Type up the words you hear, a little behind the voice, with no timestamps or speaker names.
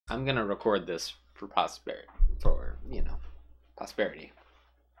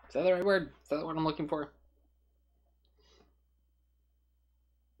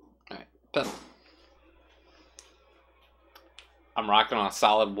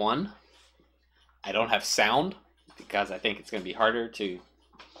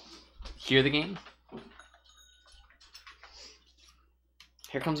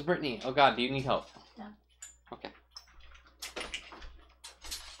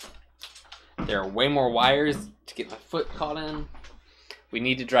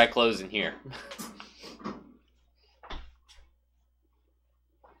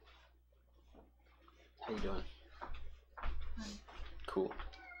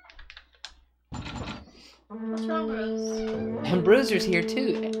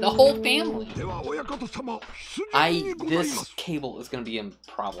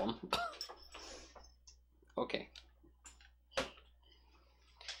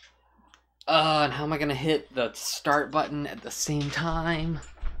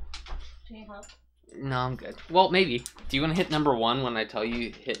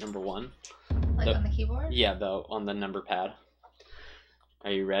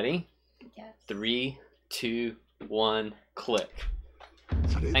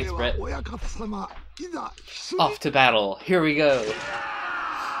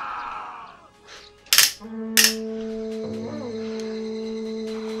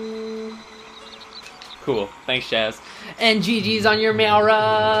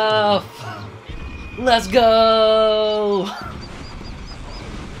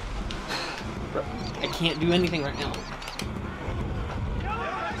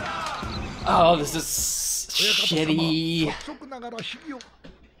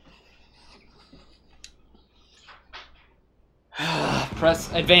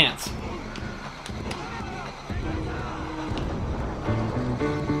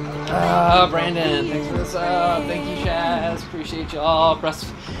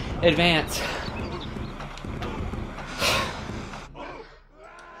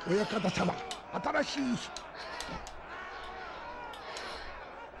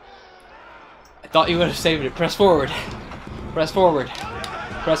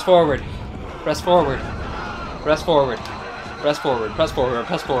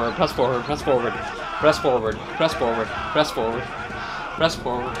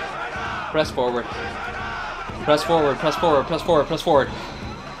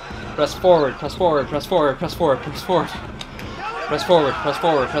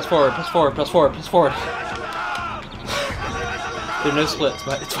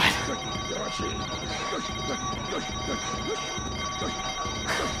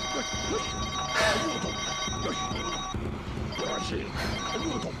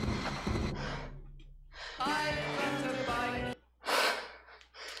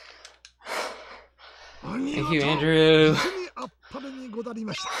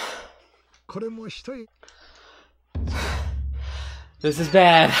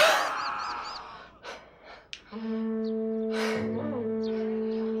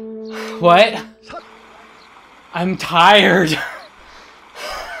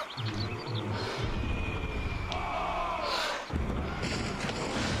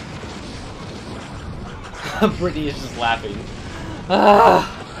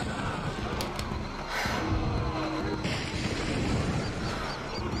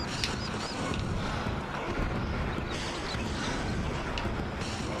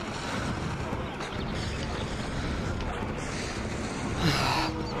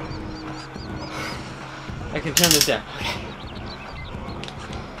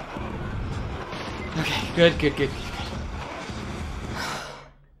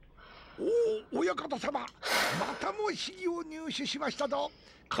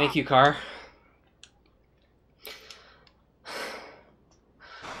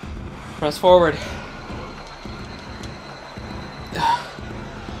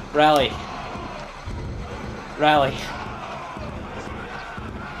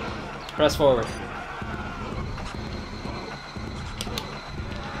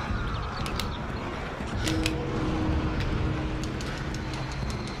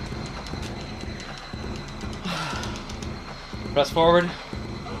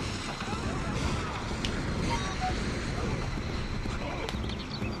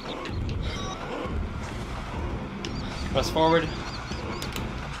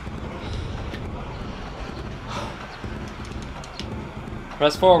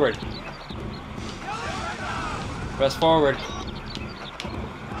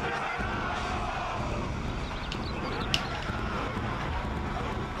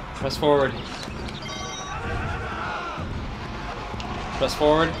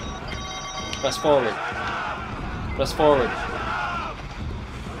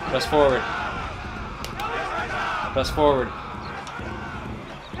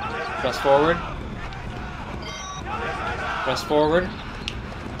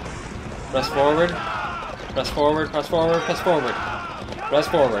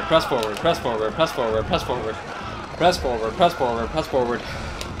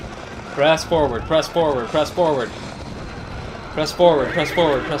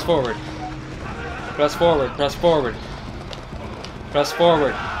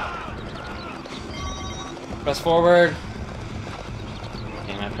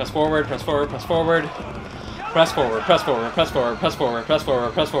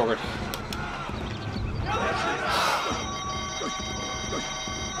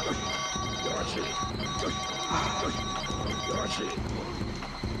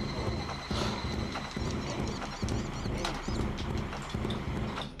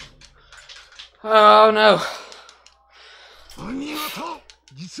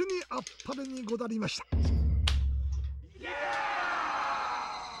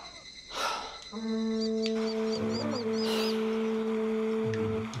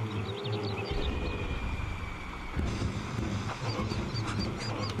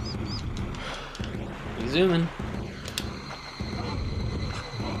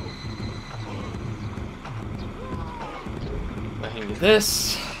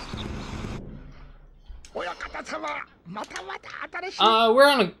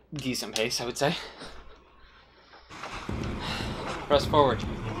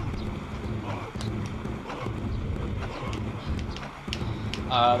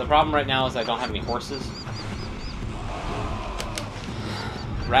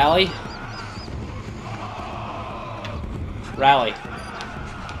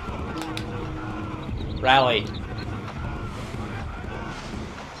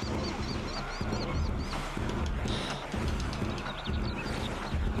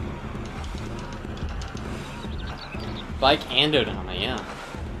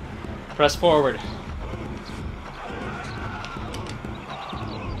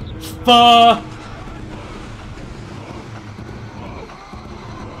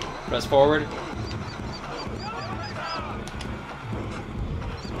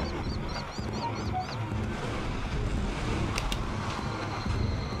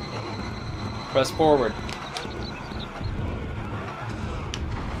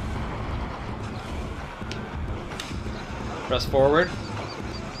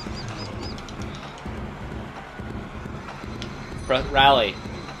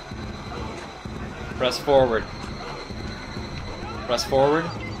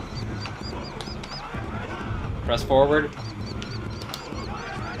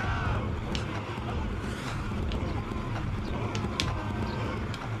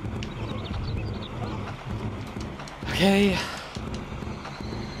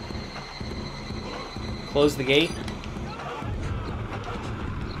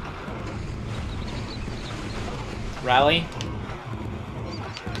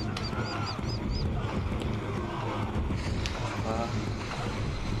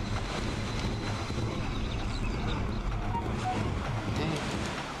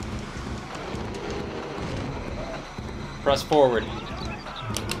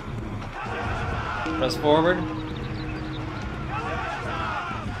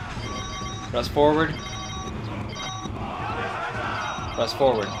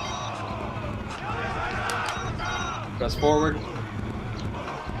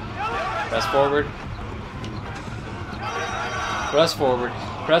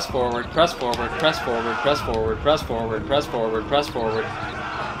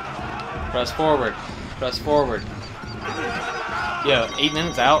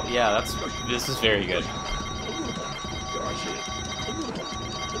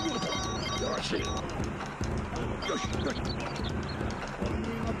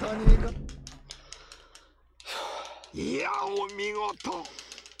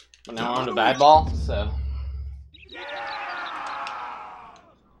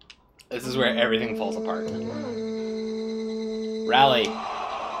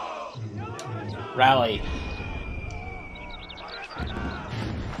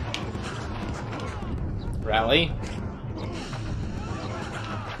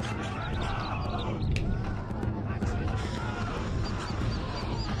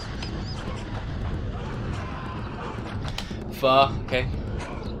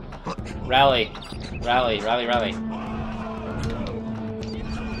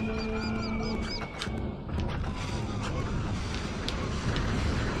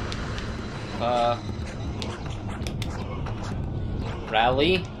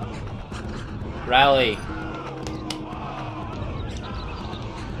Rally. Rally.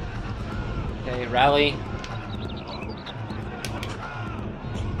 Okay, rally.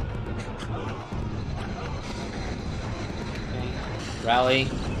 Okay, rally.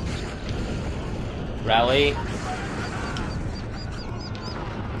 Rally.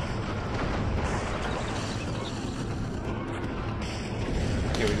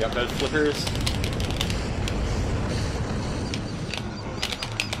 Okay, we got those flippers.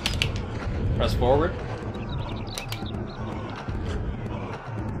 Press forward.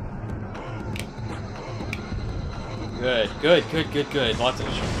 Good, good, good, good, good. Lots of...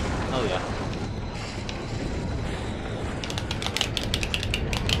 Oh yeah.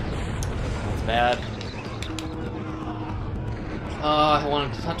 That's bad. I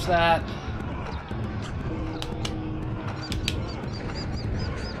wanted to touch that.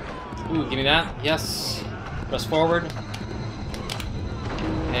 Ooh, give me that. Yes. Press forward.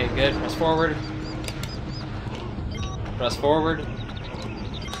 Okay, good. Press forward. Press forward.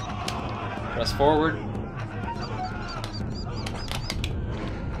 Press forward.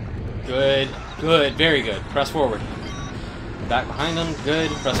 Good. Good. Very good. Press forward. Back behind him.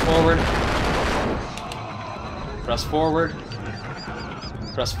 Good. Press forward. Press forward.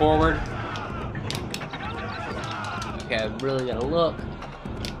 Press forward. Okay, I really gotta look.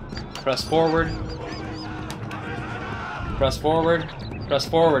 Press forward. Press forward. Press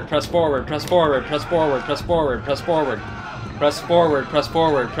forward. Press forward. Press forward. Press forward. Press forward. Press forward. Press forward. Press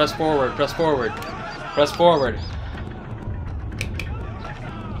forward. Press forward. Press forward. Press forward.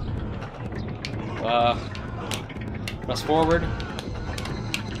 Press forward.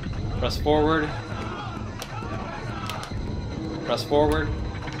 Press forward. Press forward.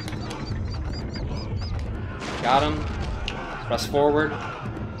 Got him. Press forward.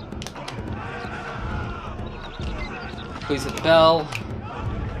 Please hit the bell.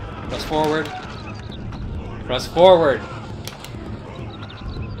 Press forward. Press forward.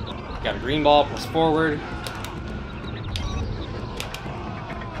 Got a green ball. Press forward.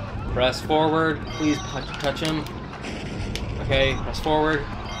 Press forward. Please touch him. Okay, press forward.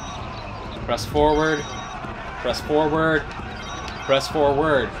 Press forward. Press forward. Press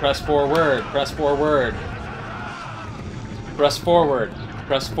forward. Press forward. Press forward. Press forward.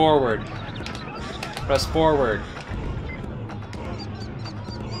 Press forward. Press forward.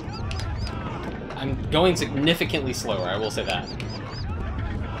 I'm going significantly slower, I will say that.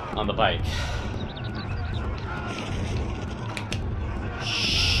 On the bike.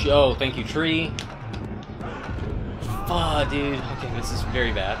 Oh, thank you, tree. Oh, dude. Okay, this is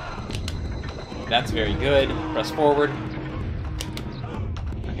very bad. That's very good. Press forward.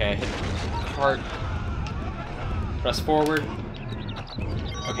 Okay, hit cart. Press forward.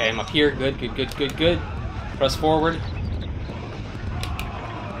 Okay, I'm up here. Good, good, good, good, good. Press forward.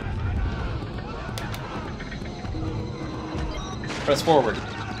 Press forward.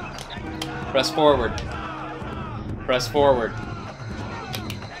 Press forward. Press forward.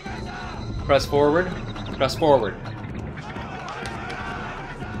 Press forward. Press forward.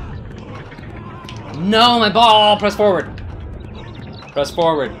 No, my ball! Press forward. Press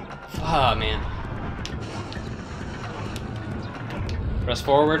forward. Ah, man. Press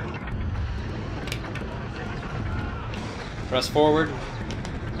forward. Press forward.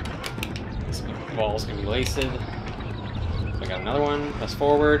 This ball's gonna be wasted. I got another one. Press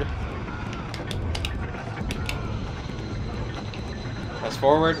forward. Press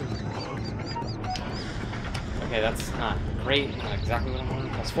forward. Okay, that's not great. Not exactly what I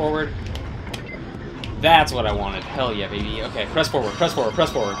wanted. Press forward. That's what I wanted. Hell yeah, baby. Okay, press forward. Press forward.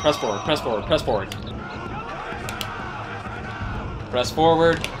 Press forward. Press forward. Press forward. Press forward. Press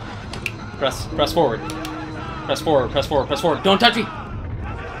forward. Press forward. Press forward. Press forward. Press forward. Don't touch me.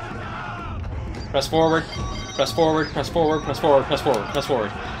 Press forward. Press forward. Press forward. Press forward. Press forward. Press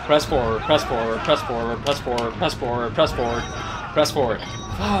forward. Press forward. Press forward. Press forward. Press forward. Press forward. Press forward. Press forward.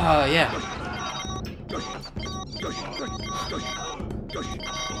 Ah, yeah.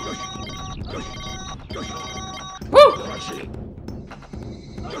 Woo!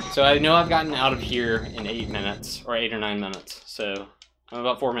 So I know I've gotten out of here in 8 minutes, or 8 or 9 minutes, so I'm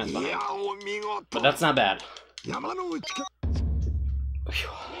about 4 minutes behind. But that's not bad. Okay,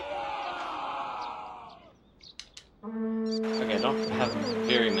 I don't have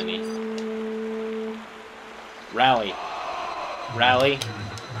very many. Rally. Rally.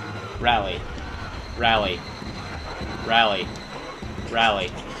 Rally. Rally. Rally. Rally.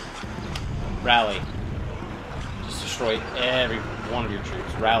 Rally. Just destroy every one of your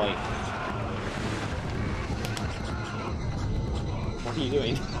troops. Rally. What are you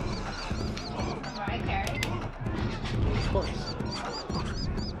doing? Right there. Of course.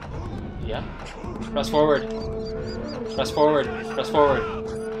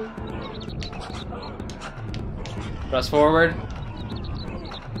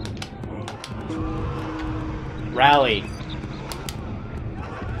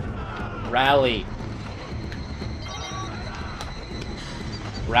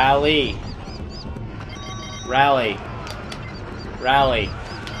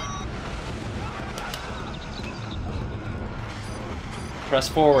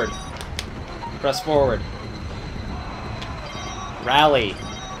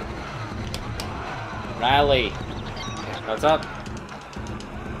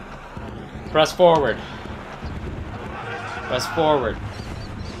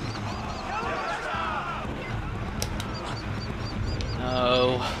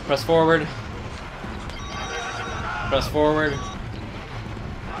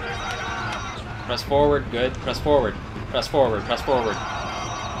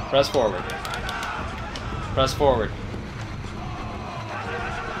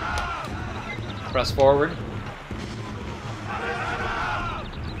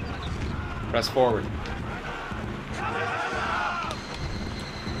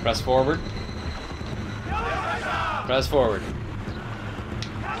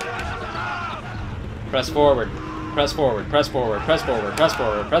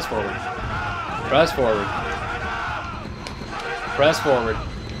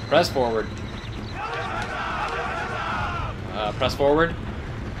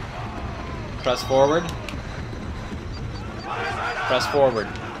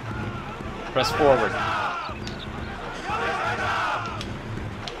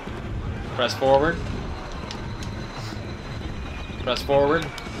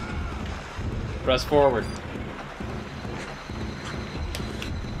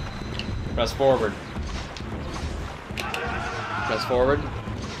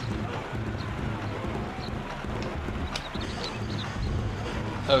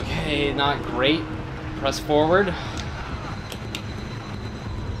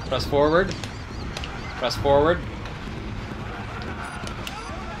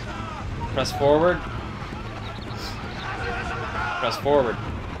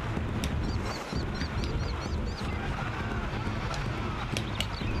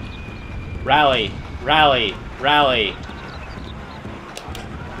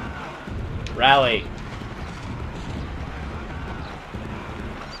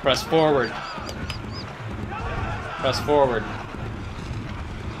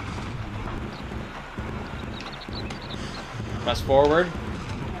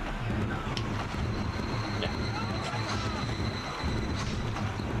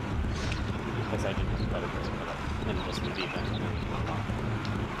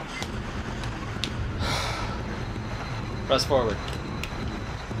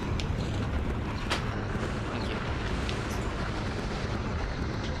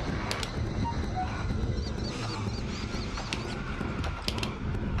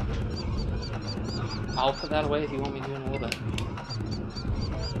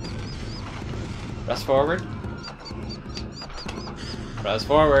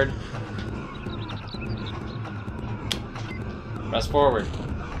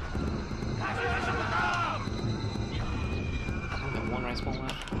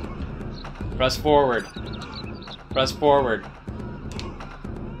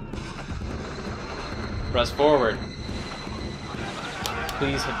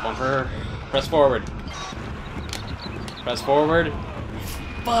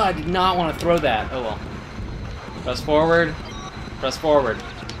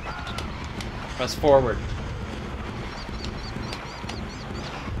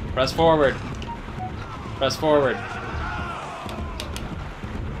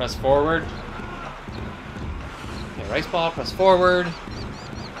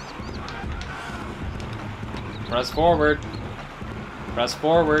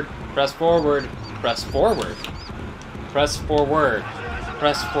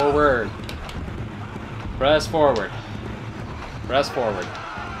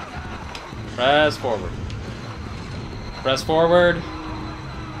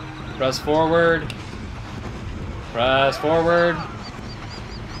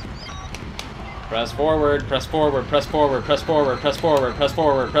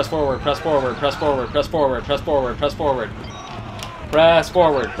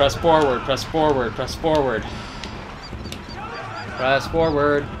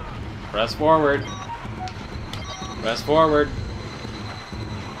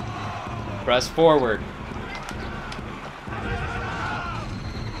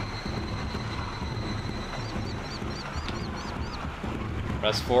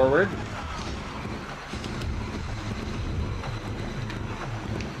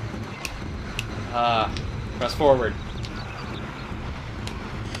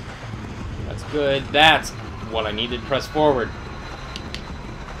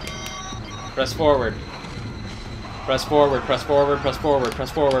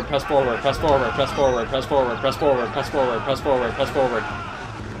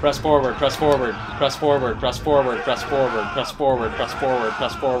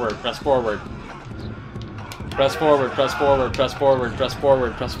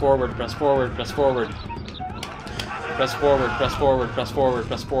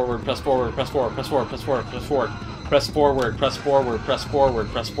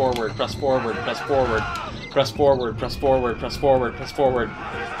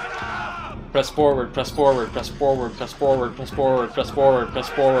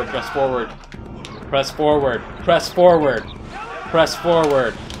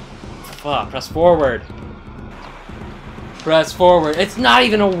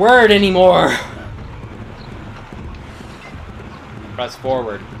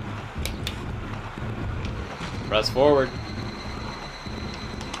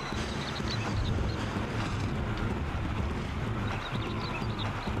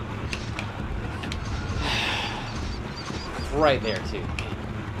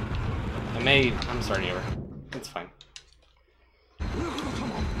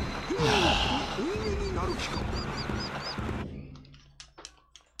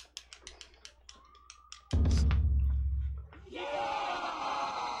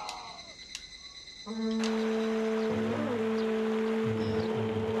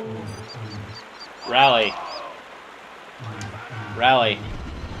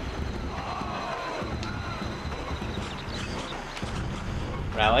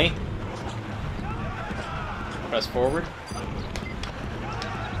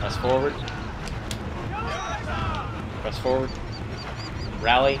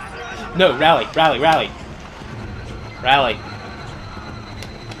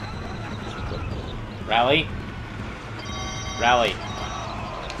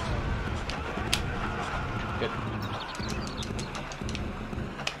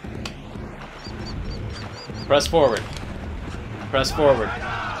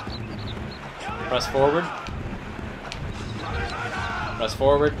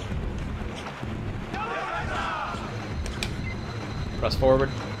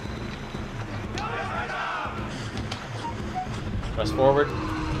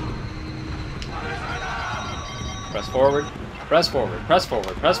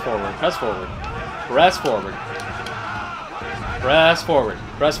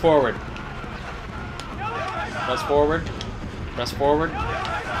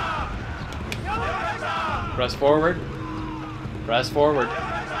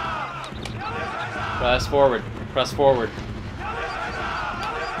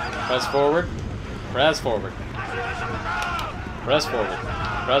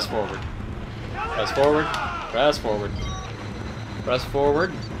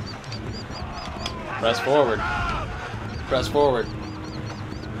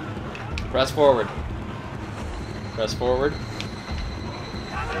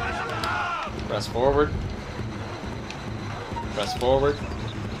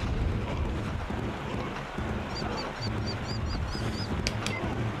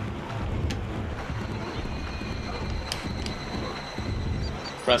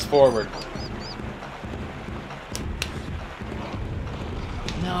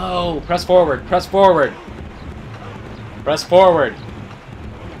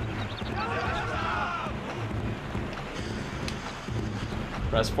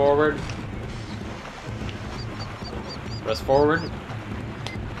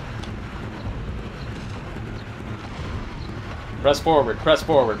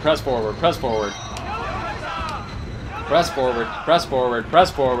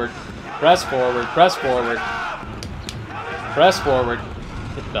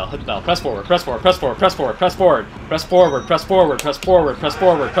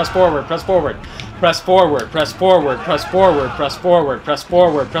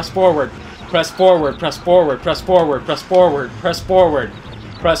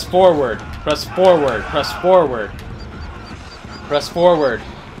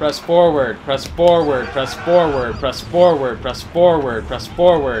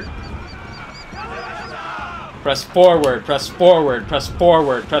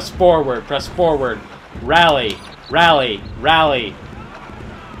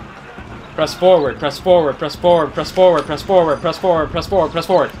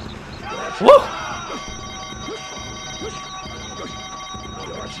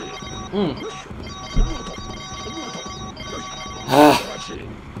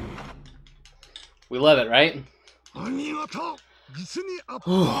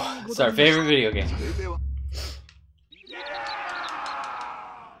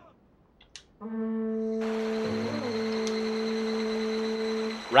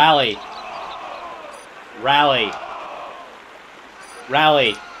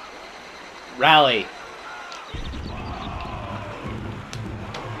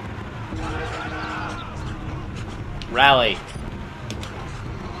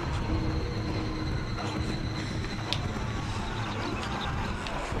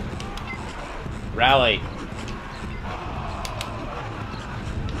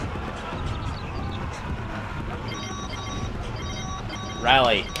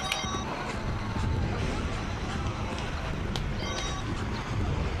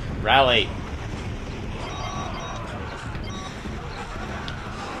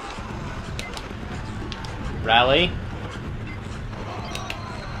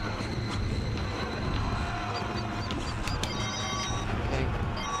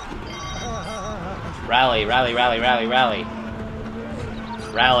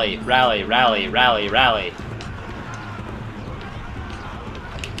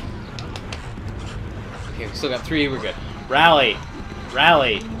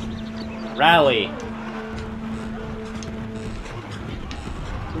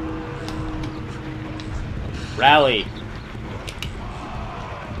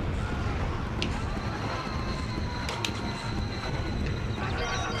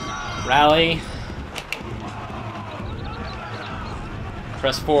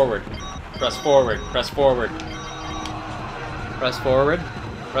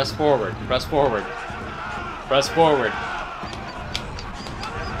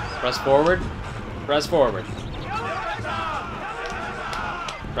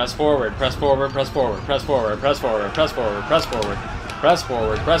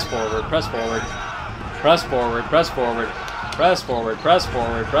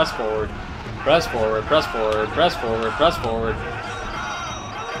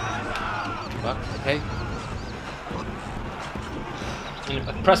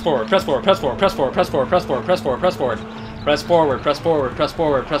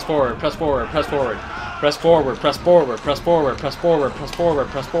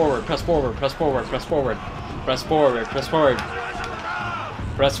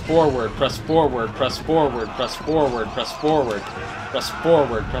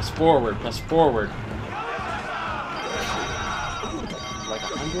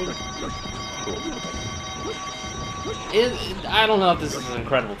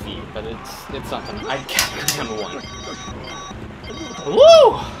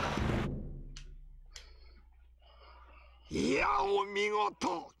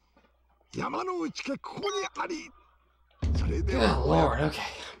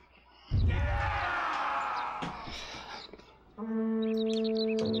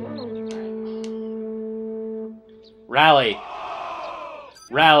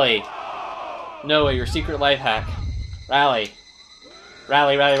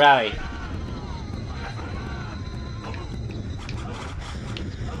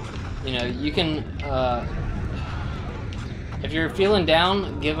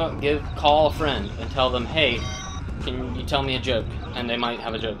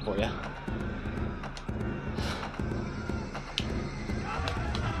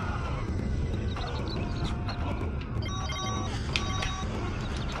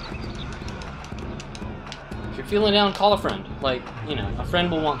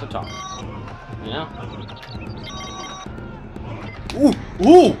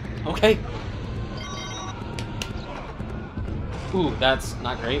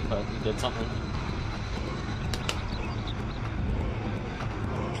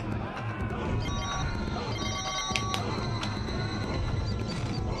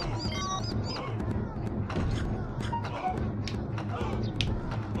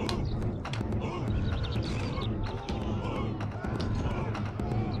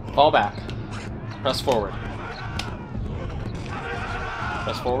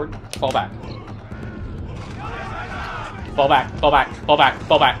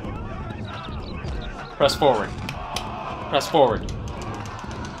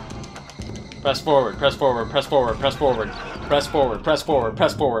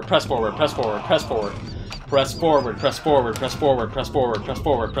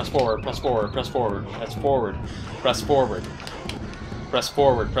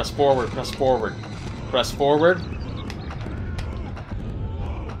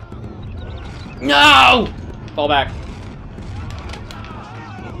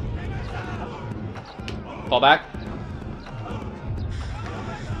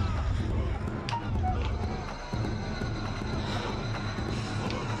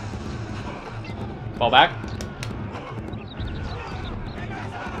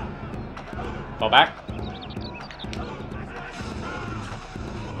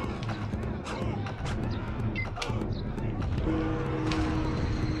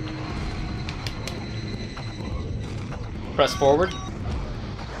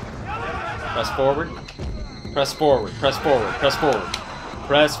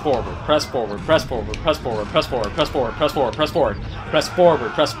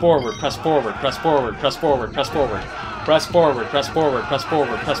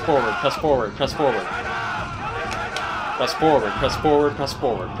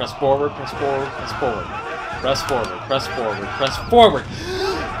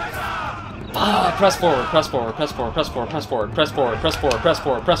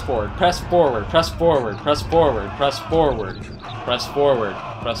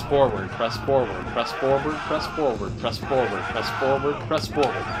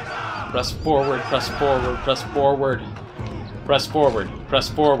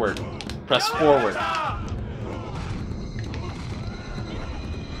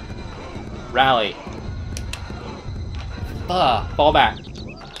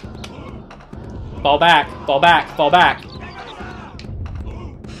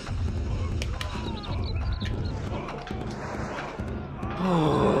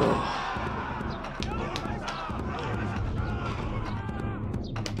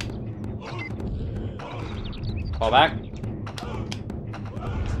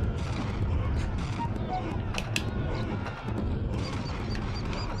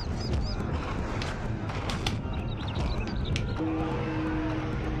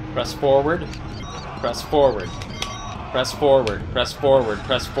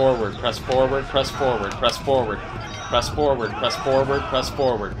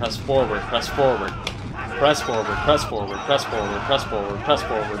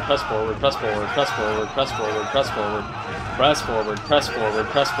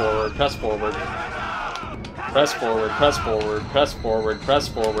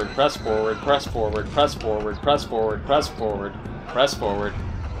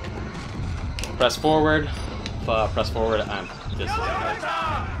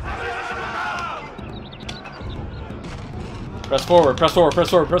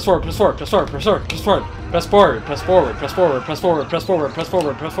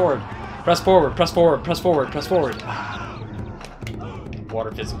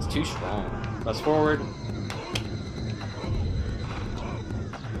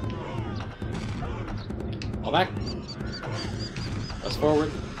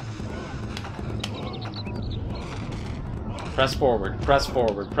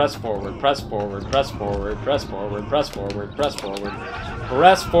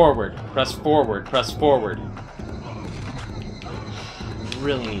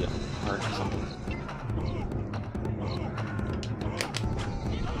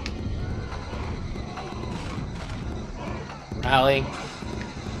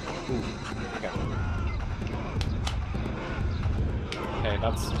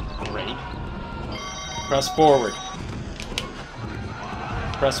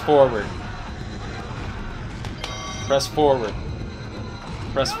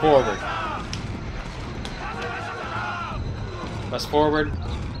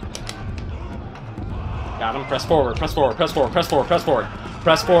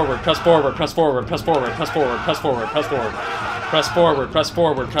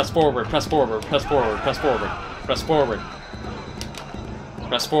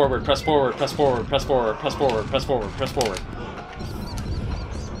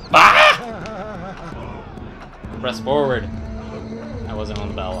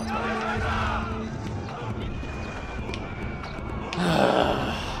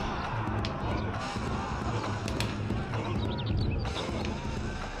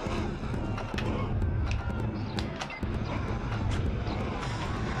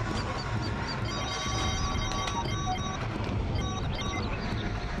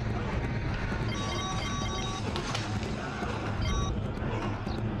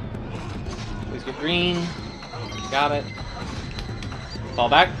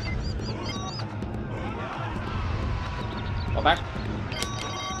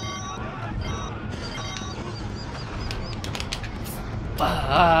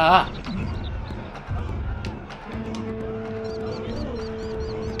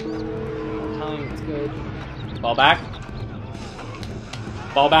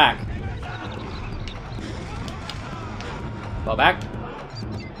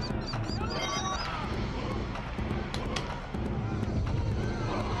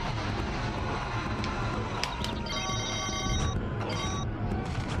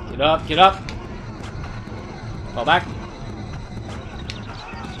 Fall back.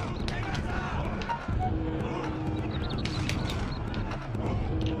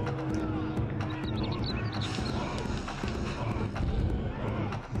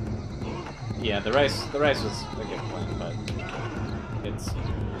 Yeah, the rice was a good plan, but it's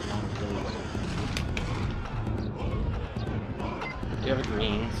not really good. We have a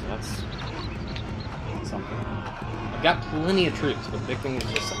green, so that's something. I've got plenty of troops, but the big thing is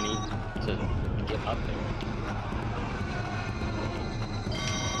just I need to get up there.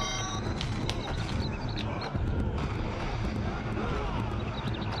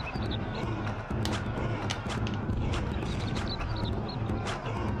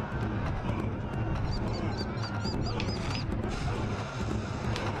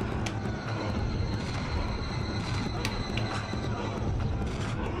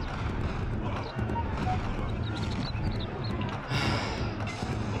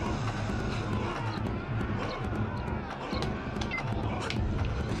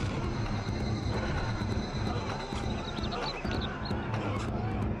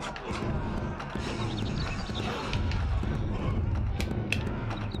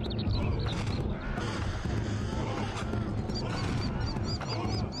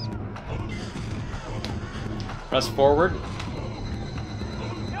 Press forward.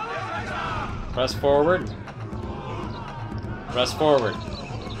 Press forward. Press forward.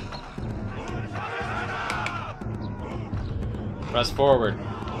 Press forward.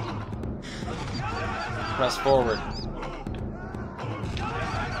 Press forward.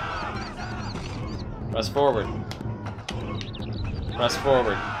 Press forward. Press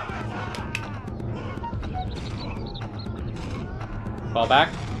forward. Fall back.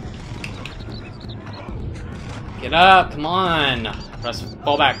 Get up, come on! Press,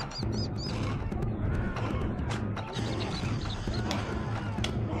 fall back.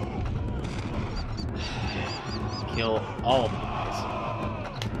 Kill all of them.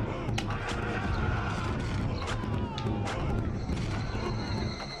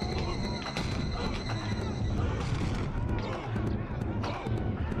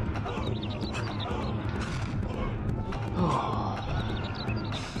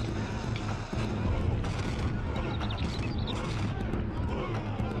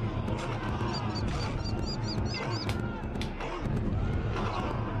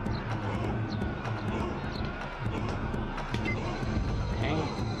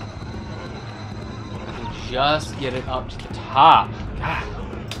 Just get it up to the top. God.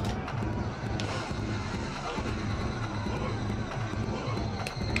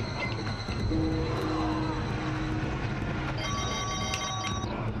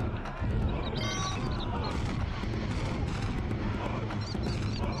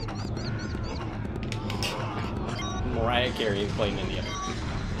 Mariah Carey is playing in the other.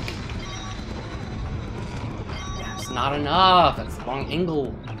 That's not enough. That's the wrong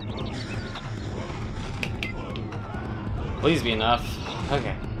angle. Please be enough.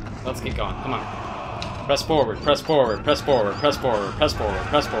 Okay, let's get going. Come on. Press forward, press forward, press forward, press forward, press forward,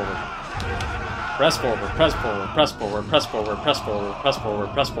 press forward. Press forward, press forward, press forward, press forward, press forward, press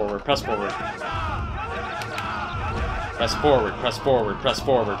forward, press forward, press forward. Press forward, press forward, press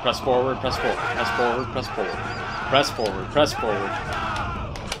forward, press forward, press forward, press forward, press forward. Press forward, press forward.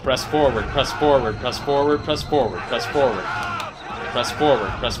 Press forward, press forward, press forward, press forward, press forward. Press forward,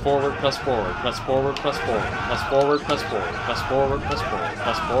 press forward, press forward, press forward, press forward, press forward, press forward, press forward, press forward,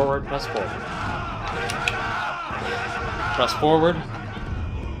 press forward, press forward. Press forward.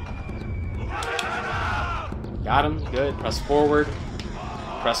 Got him, good. Press forward.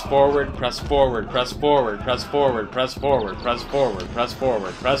 Press forward, press forward, press forward, press forward, press forward, press forward, press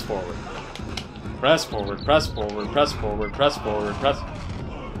forward, press forward. Press forward, press forward, press forward, press forward, press forward,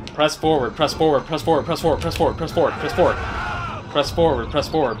 press forward, press forward, press forward, press forward, press forward, press forward. Press forward, press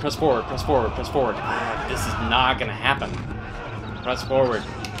forward, press forward, press forward, press forward. This is not gonna happen. Press forward.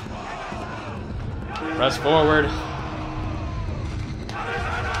 Press forward.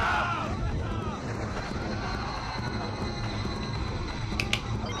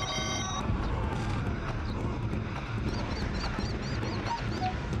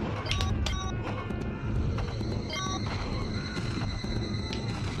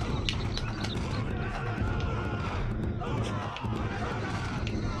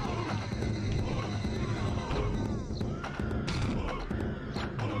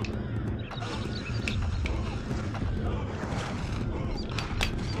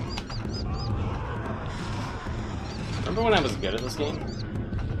 Remember when I was good at this game?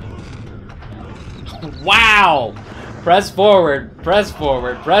 Wow! Press forward, press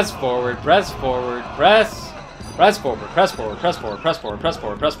forward, press forward, press forward, press Press forward, press forward, press forward, press forward, press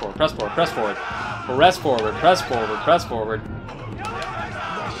forward, press forward, press forward, press forward. Press forward, press forward, press forward.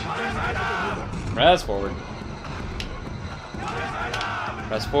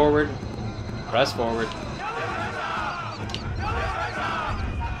 Press forward. Press forward. Press forward.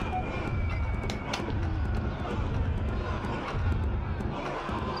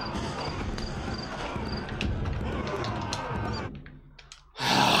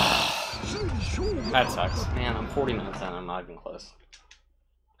 That sucks. Man, I'm 40 minutes in, I'm not even close.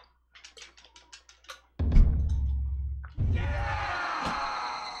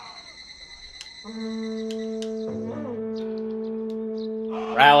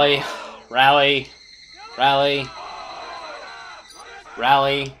 Rally, rally, rally,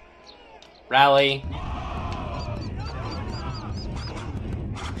 rally, rally.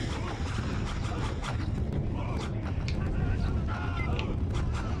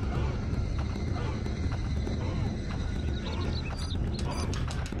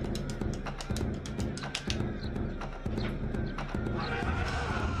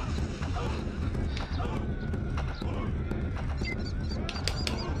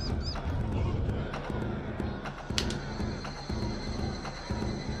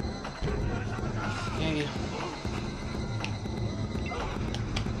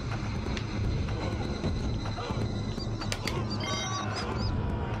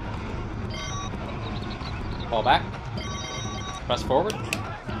 Fall back. Press forward.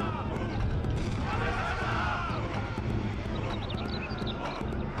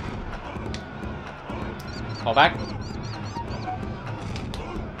 Fall back.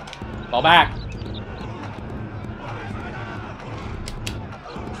 Fall back.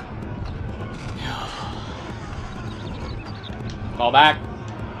 Fall back.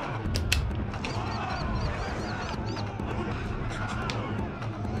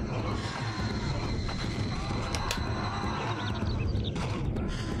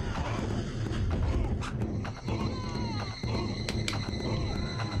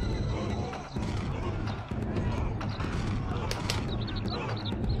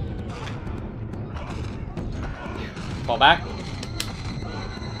 Fall back.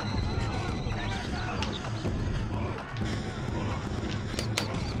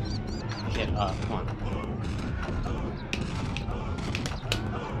 Get up, come on.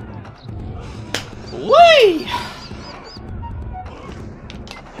 Whee!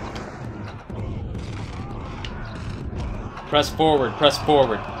 Press forward, press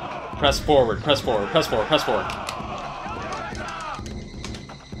forward. Press forward, press forward, press forward, press forward.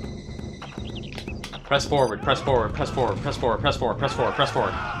 Press forward, press forward, press forward, press forward, press forward, press forward, press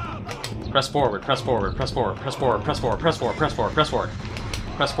forward. Press forward, press forward, press forward, press forward, press forward, press forward, press forward, press forward.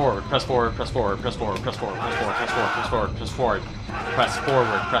 Press forward, press forward, press forward, press forward, press forward, press forward, press forward, press forward, press forward. Press forward,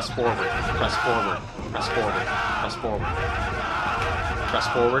 press forward, press forward, press forward, press forward. Press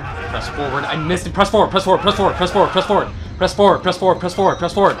forward, press forward. I missed it. Press forward, press forward, press forward, press forward, press forward. Press forward, press forward, press forward,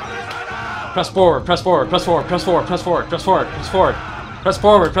 press forward. Press forward, press forward, press forward, press forward, press forward, press forward, press forward. Press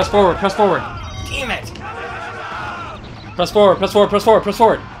forward, press forward, press forward. Damn it! Press forward, press forward, press forward, press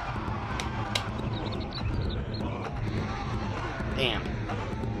forward. Damn.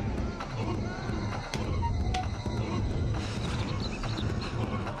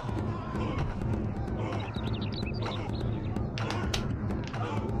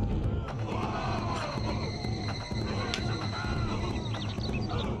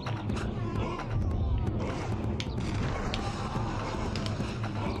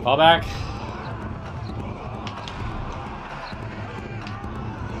 Fall back.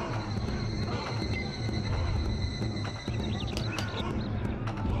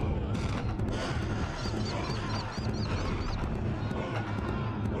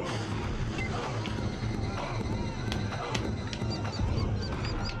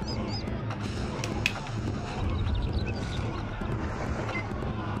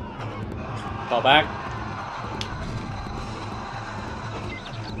 Fall back.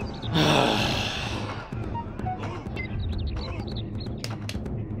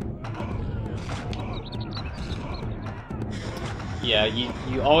 Yeah,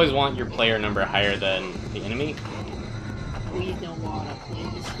 you always want your player number higher than the enemy. We don't want to,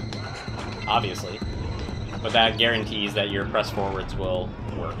 please. Obviously. But that guarantees that your press forwards will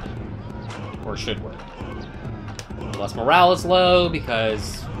work. Or should work. Unless morale is low,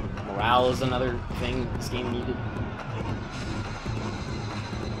 because morale is another thing this game needed.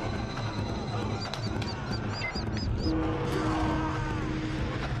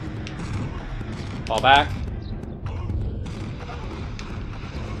 Fall back.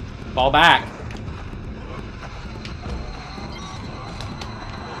 Fall back.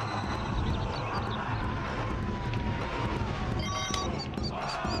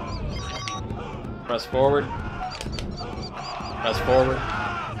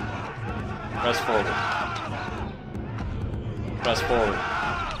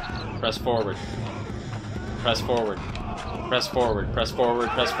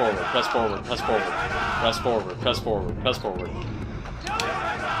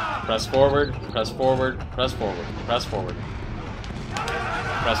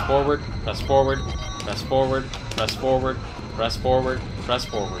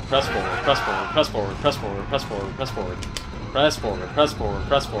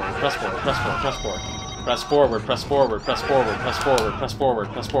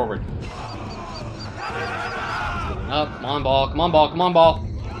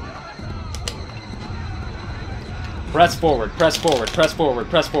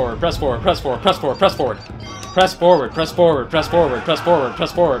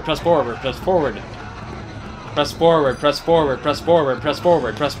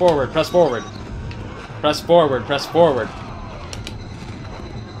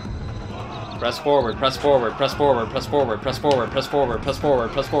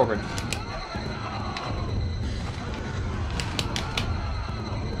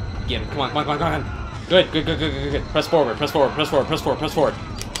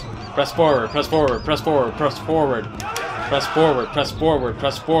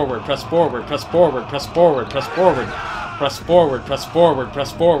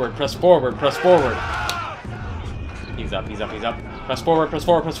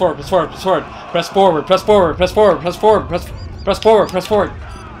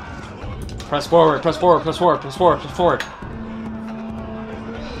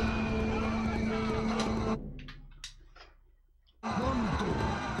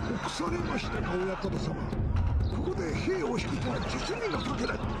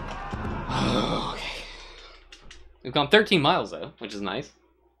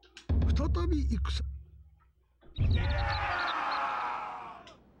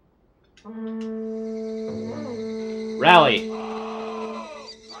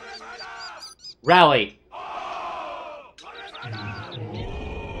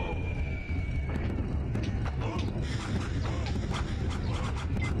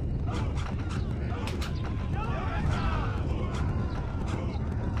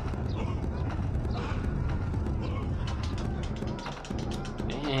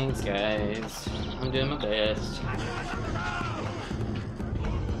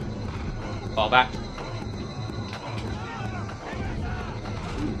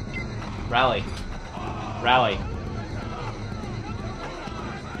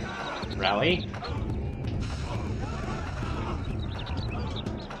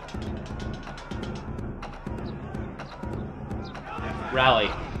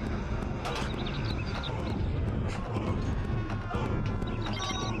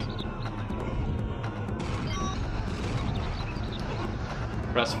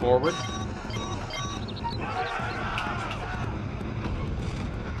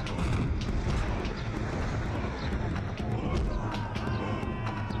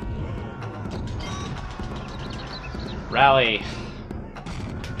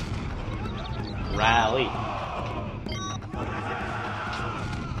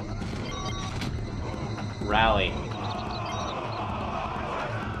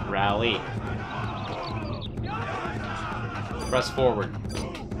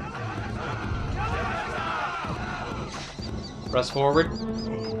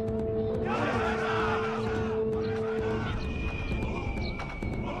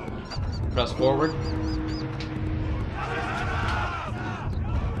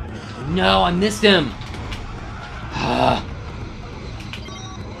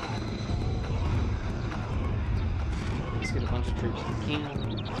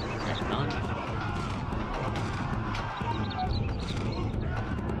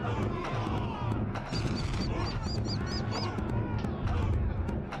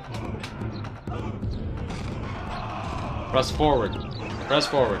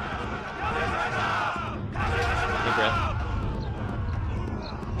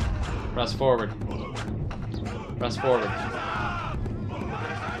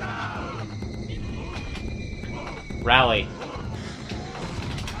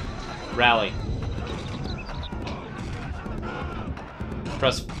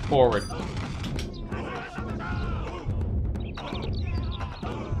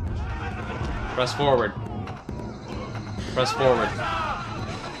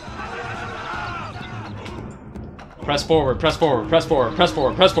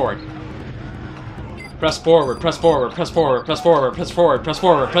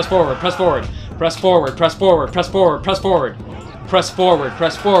 Press forward,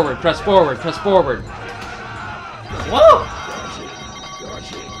 press forward, press forward, press forward. Whoa!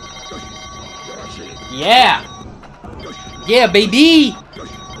 Yeah! Yeah, baby!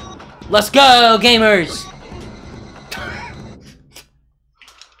 Let's go, gamers!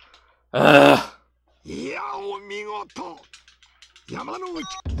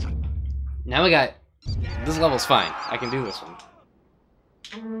 Now we got... This level's fine. I can do this one.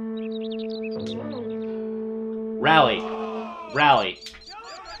 Rally. Rally.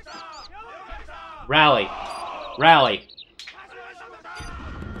 Rally. Rally.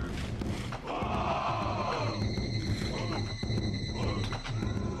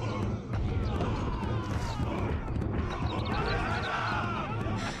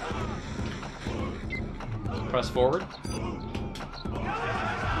 Press forward.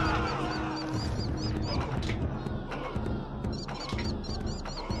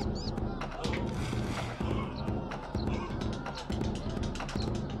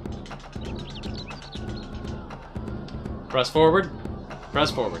 Press forward.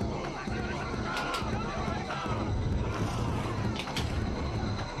 Press forward.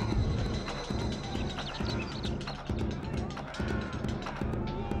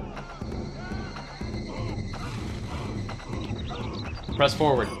 Press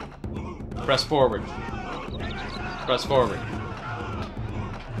forward. Press forward. Press forward.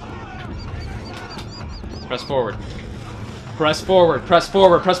 Press forward. Press forward. Press forward.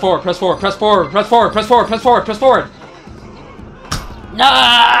 Press forward. Press forward. Press forward. Press forward. Press forward. Press forward. Press forward. No!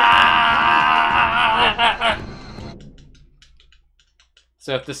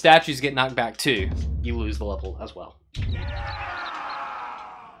 So if the statues get knocked back too, you lose the level as well. I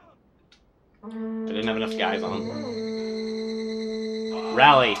didn't have enough guys on them.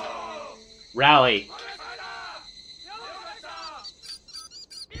 Rally. Rally.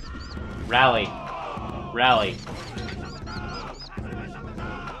 Rally. Rally.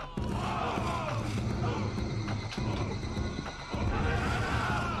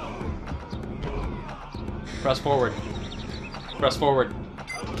 Press forward. Press forward.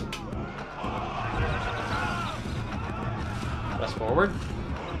 Press forward.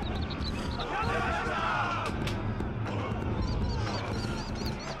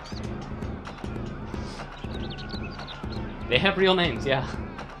 They have real names, yeah.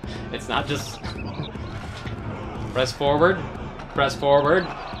 It's not just... Press forward. Press forward.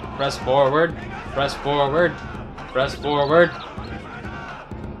 Press forward. Press forward. Press forward.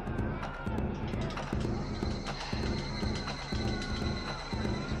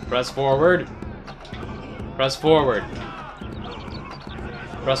 Press forward. Press forward.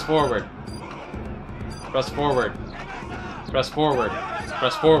 Press forward. Press forward. Press forward. Press forward.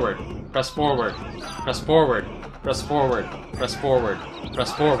 Press forward. Press forward. Press forward. Press forward.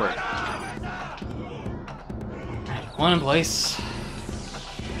 Press forward. Alright, one in place.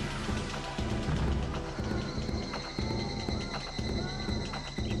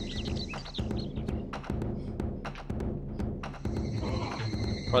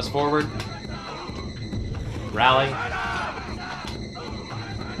 Press forward. Rally.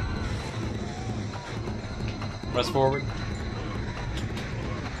 Press forward.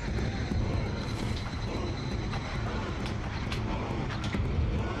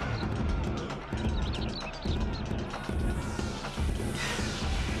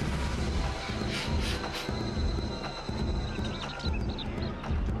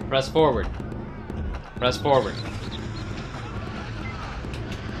 Press forward. Press forward.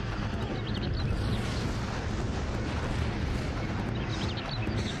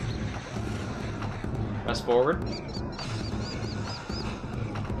 Press forward.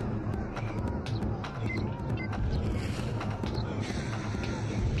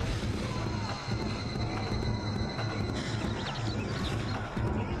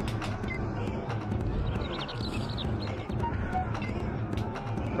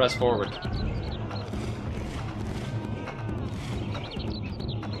 Press forward.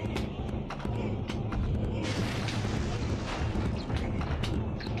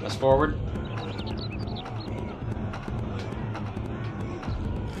 Press forward.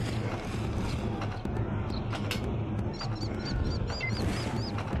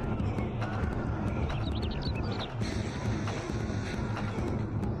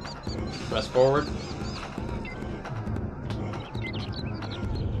 Press forward.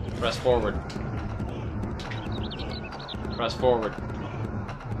 Press forward. Press forward.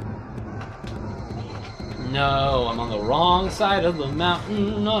 No, I'm on the wrong side of the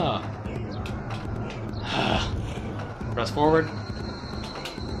mountain. Press forward.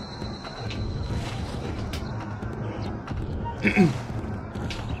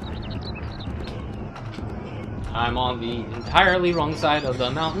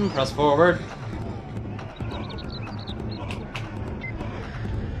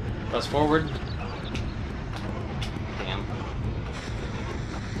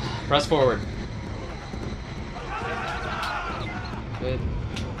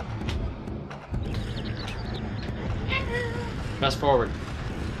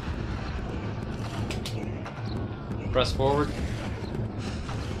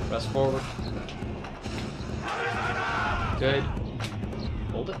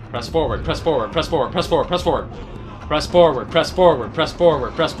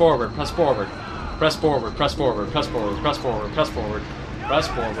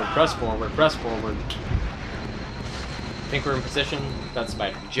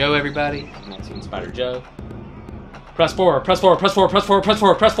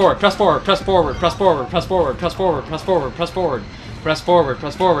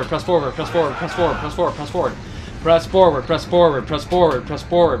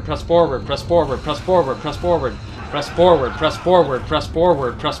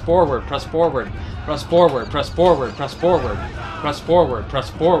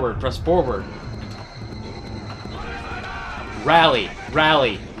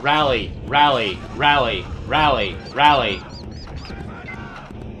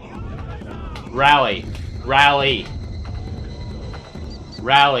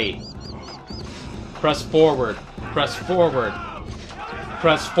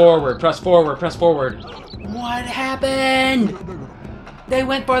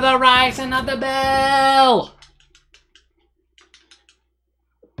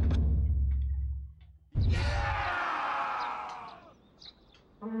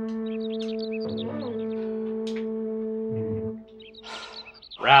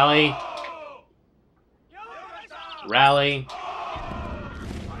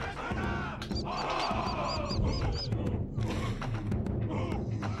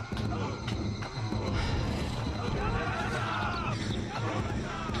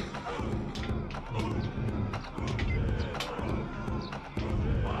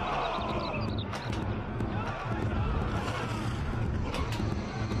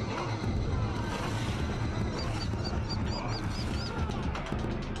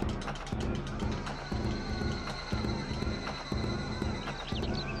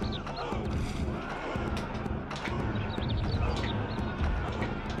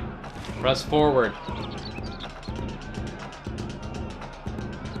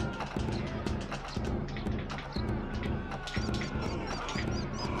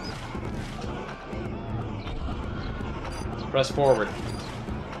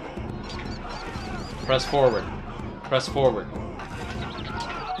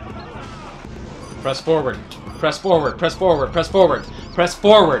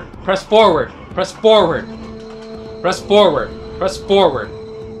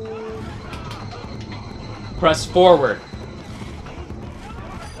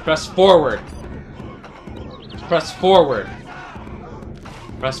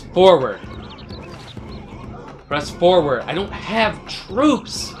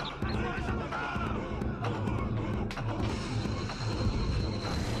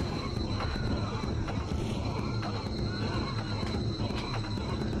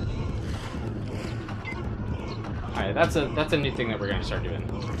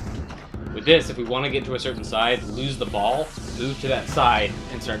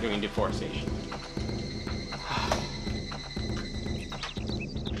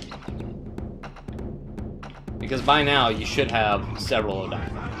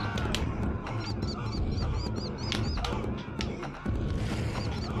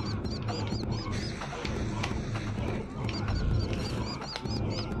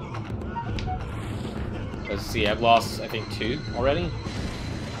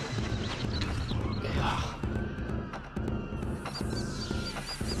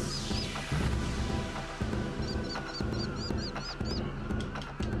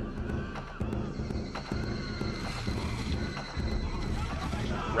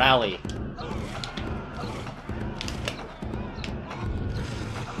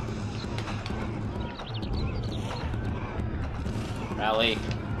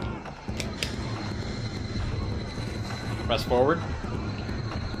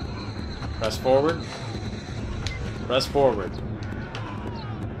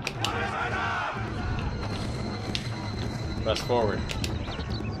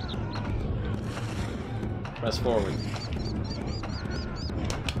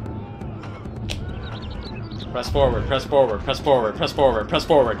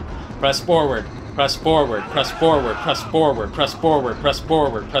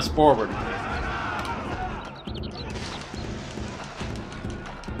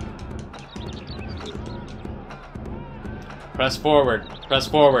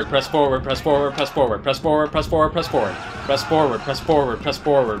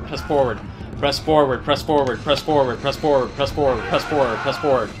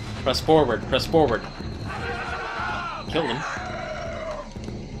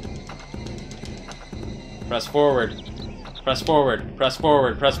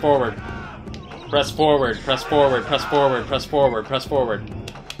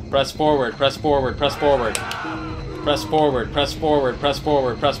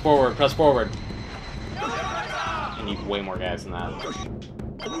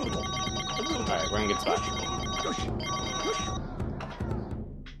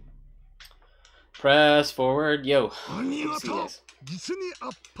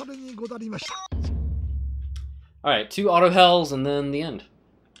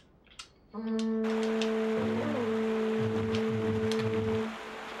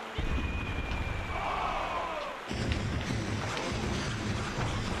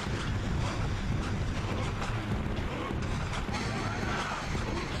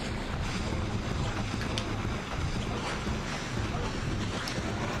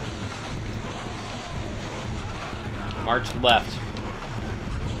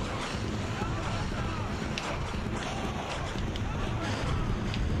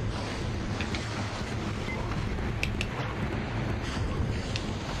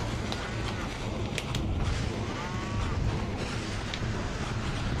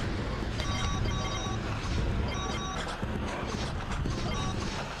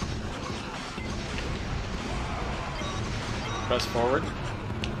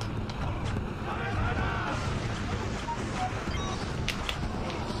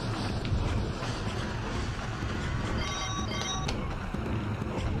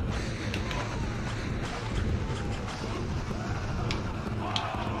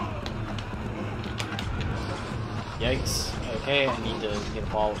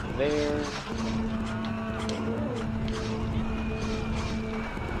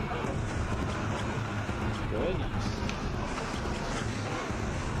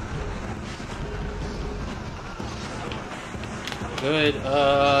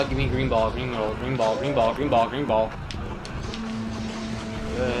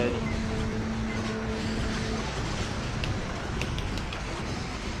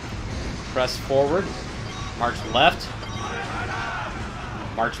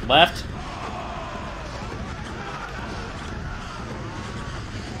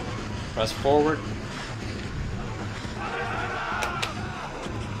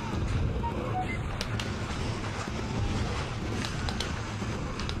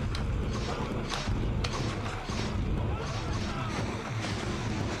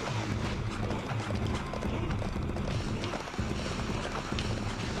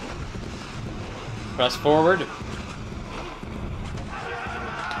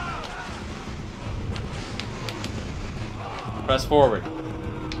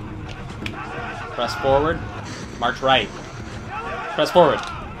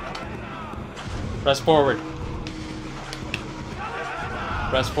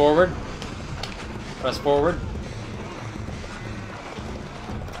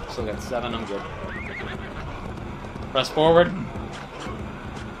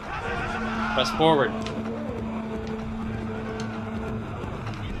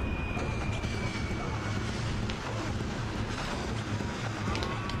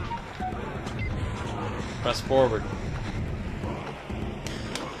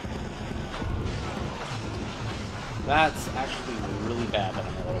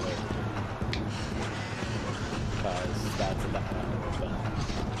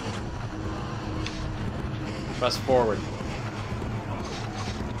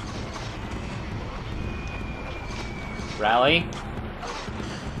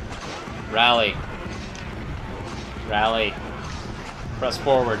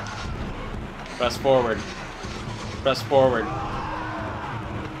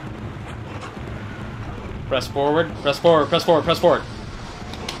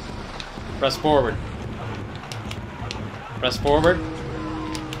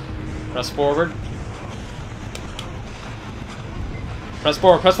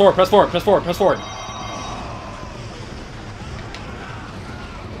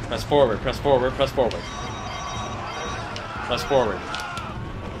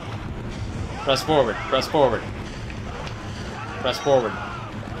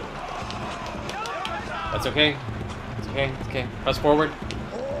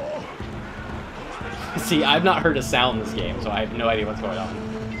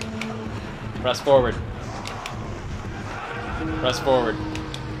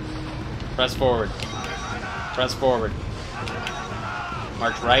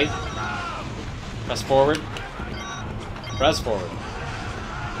 March right. Press forward. Press forward.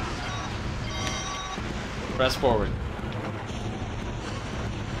 Press forward.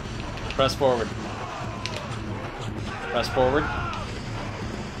 Press forward. Press forward.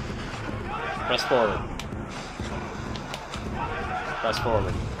 Press forward. Press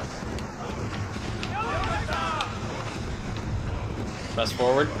forward. Press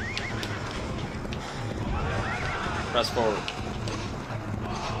forward. Press forward.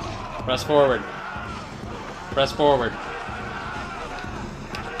 Press forward. Press forward.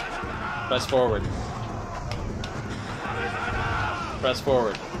 Press forward. Press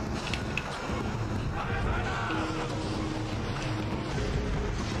forward.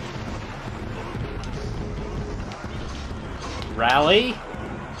 Rally.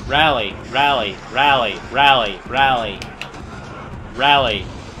 Rally. Rally. Rally. Rally. Rally. Rally.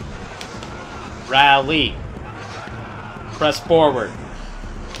 Rally. Press forward.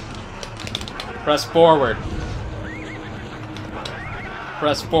 Press forward.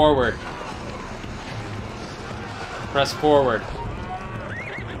 Press forward. Press forward.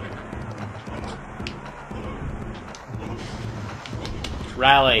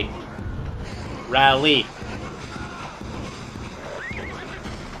 Rally. Rally.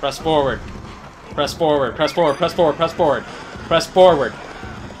 Press forward. Press forward. Press forward. Press forward. Press forward. Press forward.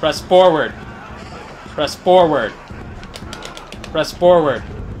 Press forward. Press forward. Press forward.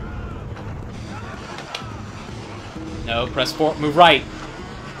 No, press forward. Move right.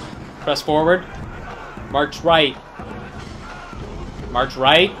 Press forward. March right. March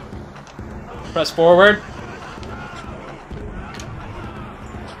right. Press forward.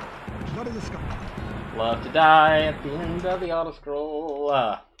 Love to die at the end of the auto scroll.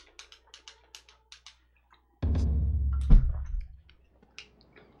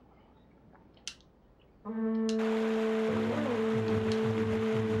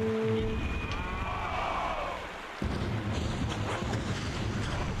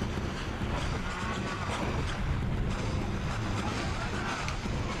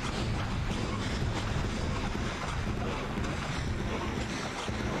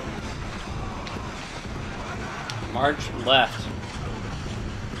 March left.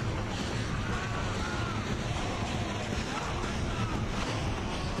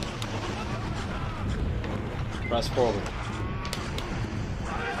 Press forward.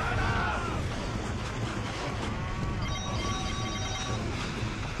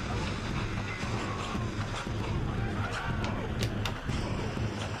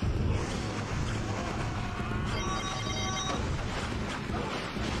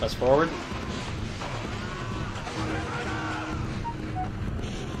 Press forward.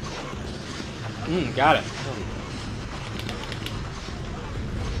 Got it.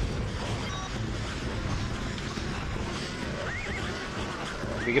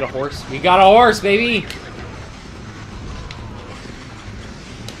 We get a horse. We got a horse, baby!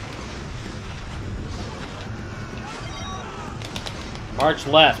 March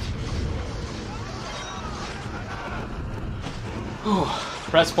left.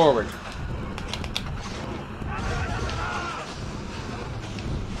 Press forward.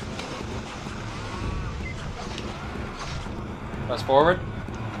 Press forward.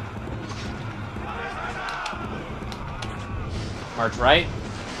 March right.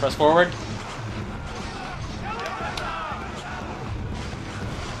 Press forward.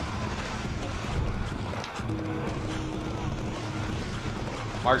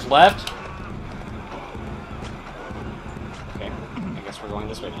 March left. Okay, I guess we're going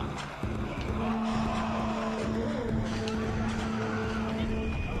this way now.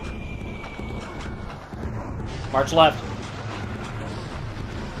 March left.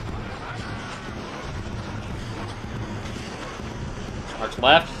 March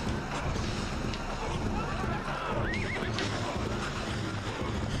left.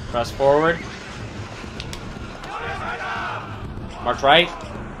 Press forward. March right.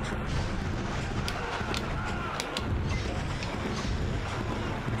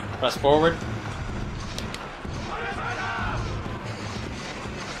 Press forward.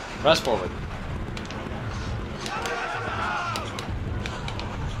 Press forward.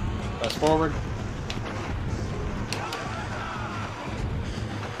 Press forward.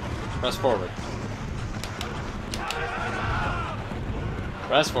 Press forward.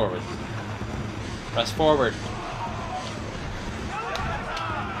 Press forward. Press forward.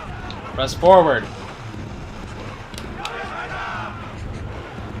 Press forward.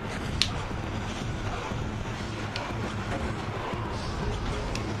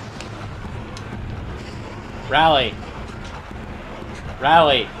 Rally.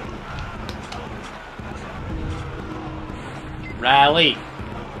 Rally. Rally.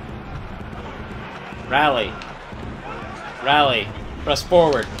 Rally. Rally. Press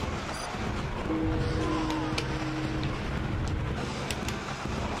forward.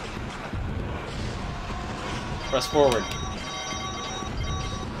 Press forward.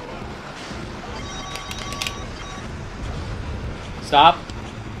 Stop.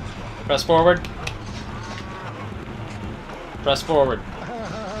 Press forward. Press forward.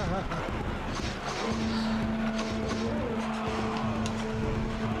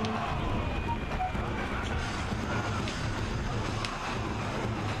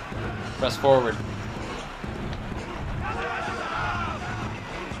 Press forward.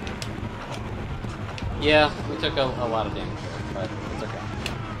 Yeah, we took a lot of damage there, but it's okay.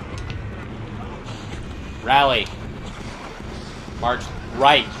 Rally. March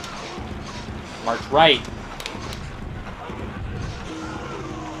right. March right.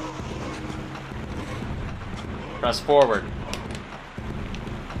 Press forward.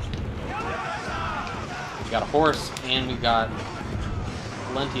 We got a horse, and we got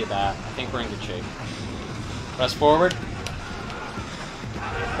plenty of that. I think we're in good shape. Press forward.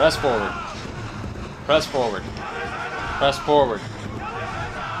 Press forward. Press forward. Press forward.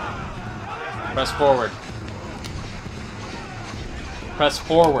 Press forward. Press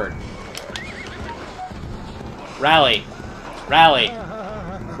forward. Rally. Rally.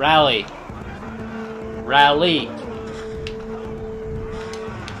 Rally. Rally.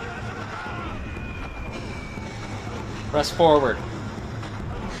 Press forward.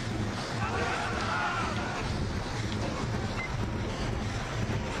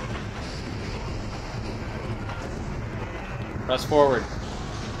 Press forward.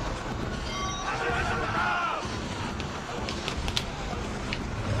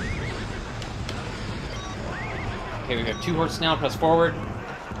 Okay, we got 2 horses now. Press forward.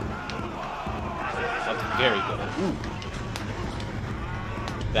 That's very good. Ooh.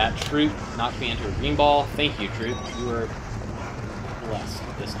 That troop knocked me into a green ball. Thank you, troop. You were blessed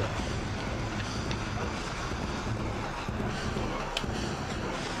this day.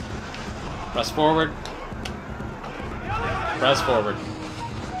 Press forward. Press forward.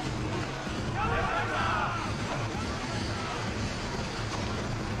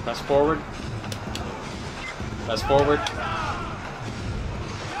 Press forward. Press forward.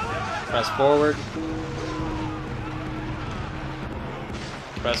 Press forward.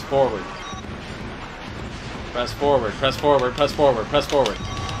 Press forward. Press forward. Press forward. Press forward. Press forward. Press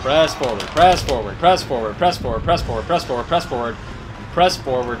forward. Press forward. Press forward. Press forward. Press forward. Press forward. Press forward. Press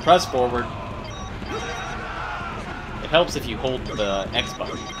forward. Press forward. It helps if you hold the X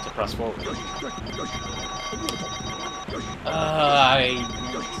button to press forward.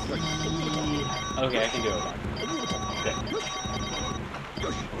 Okay, I can do it. Okay.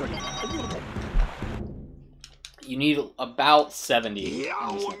 You need about 70 in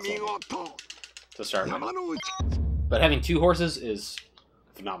this next level to start with. But having 2 horses is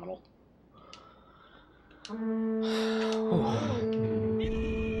phenomenal.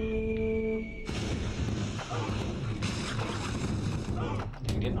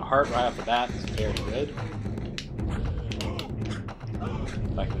 Getting a heart right off the bat is very good.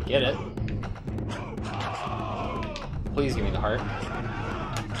 If I can get it. Please give me the heart.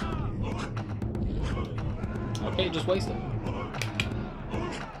 Okay, just waste it.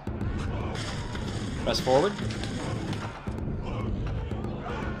 Press forward.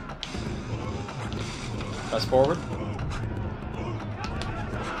 Press forward.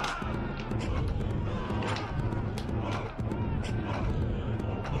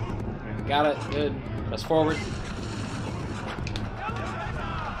 Got it. Good. Press forward.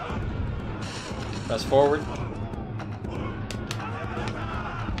 Press forward.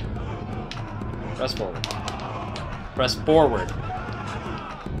 Press forward. Press forward.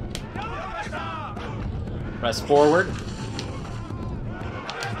 Press forward.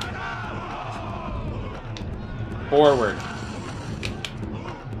 Forward.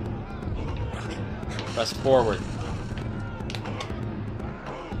 Press forward.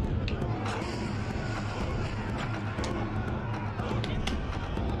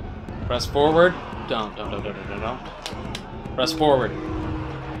 Press forward. Don't. Press forward.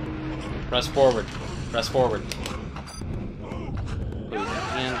 Press forward. Press forward. Please,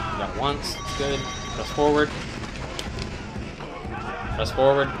 again. You got it once. It's good. Press forward. Press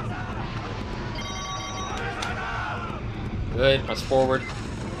forward. Good. Press forward.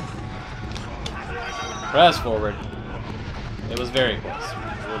 Press forward. It was very close. A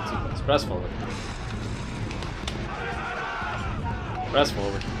little too close. Press forward. Press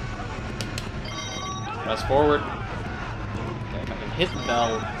forward. Press forward. Okay, if I can hit the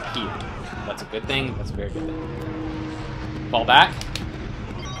bell here, that's a good thing. That's a very good thing. Fall back.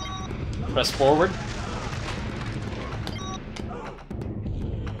 Press forward.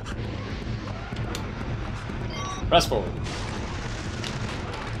 Press forward.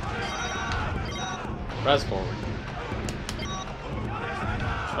 Press forward.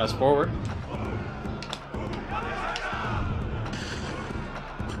 Press forward.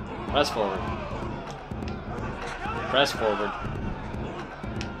 Press forward. Press forward.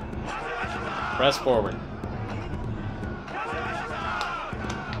 Press forward.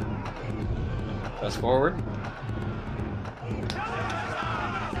 Press forward.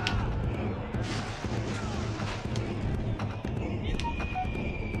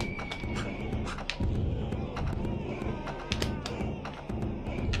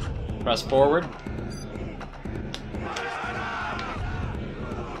 Press forward.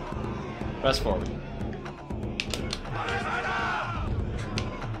 Press forward.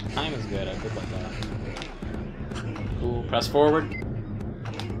 Time is good. I did like that. Cool. Press forward.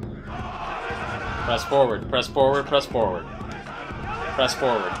 Press forward. Press forward. Press forward. Press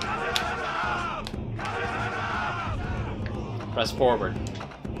forward. Press forward.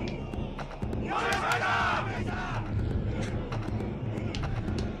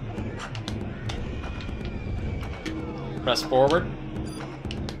 Press forward.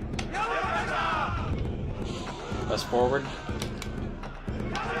 Press forward.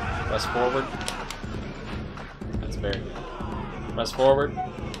 Press forward. That's very good. Press forward.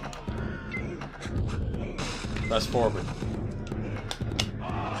 Press forward.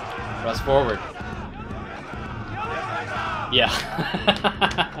 Press forward. Yeah.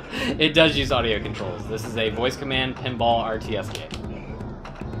 It does use audio controls. This is a voice command pinball RTS game.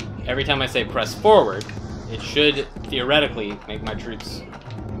 Every time I say press forward, it should theoretically make my troops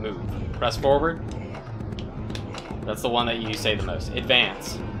move. Press forward. That's the one that you say the most.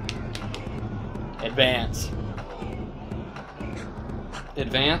 Advance. Advance.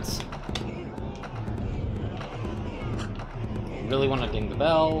 Advance. You really want to ding the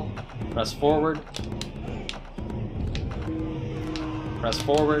bell. Press forward. Press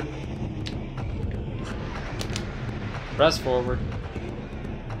forward. Press forward.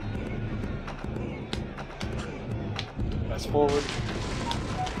 Press forward.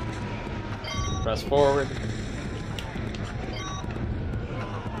 Press forward.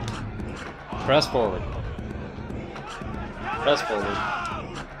 Press forward. Press forward.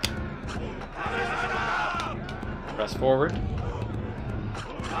 Press forward.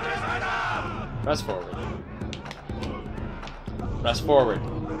 Press forward. Press forward.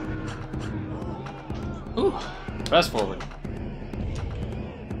 Ooh. Press forward.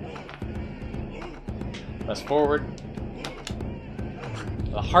 Press forward.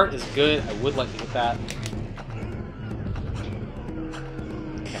 The heart is good. I would like to get that.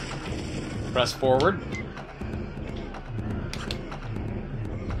 Okay. Press forward.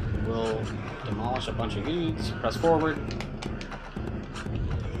 We'll demolish a bunch of dudes. Press forward.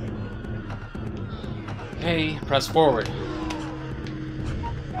 Okay, press forward.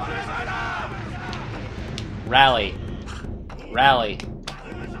 Rally. Rally.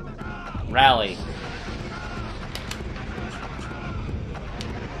 Rally.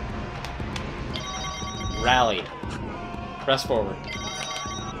 Rally. Press forward.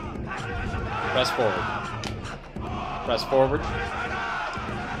 Press forward. Press forward.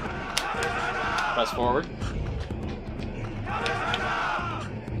 Press forward.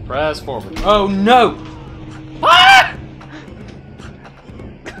 Press forward. Oh no! Ah!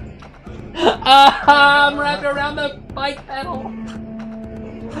 I'm wrapped around the bike pedal.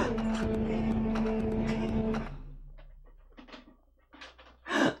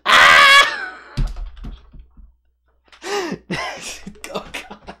 Ah! Oh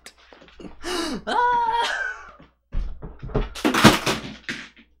God. Ah!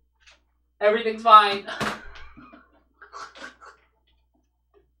 Everything's fine.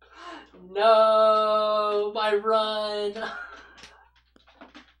 No, my run.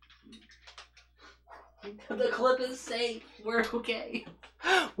 The clip is safe. We're okay.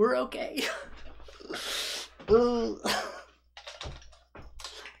 We're okay.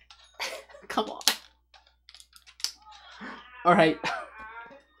 Come on. All right.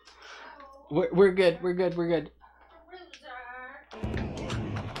 We're good. We're good. We're good.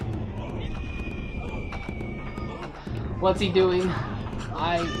 What's he doing?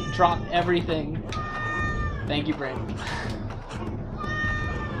 I dropped everything. Thank you, Brandon.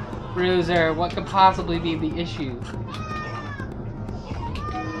 Bruiser, what could possibly be the issue?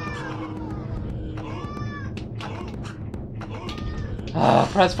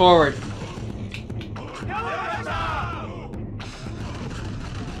 Press forward.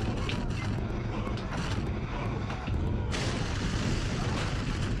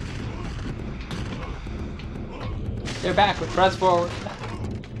 They're back with press forward.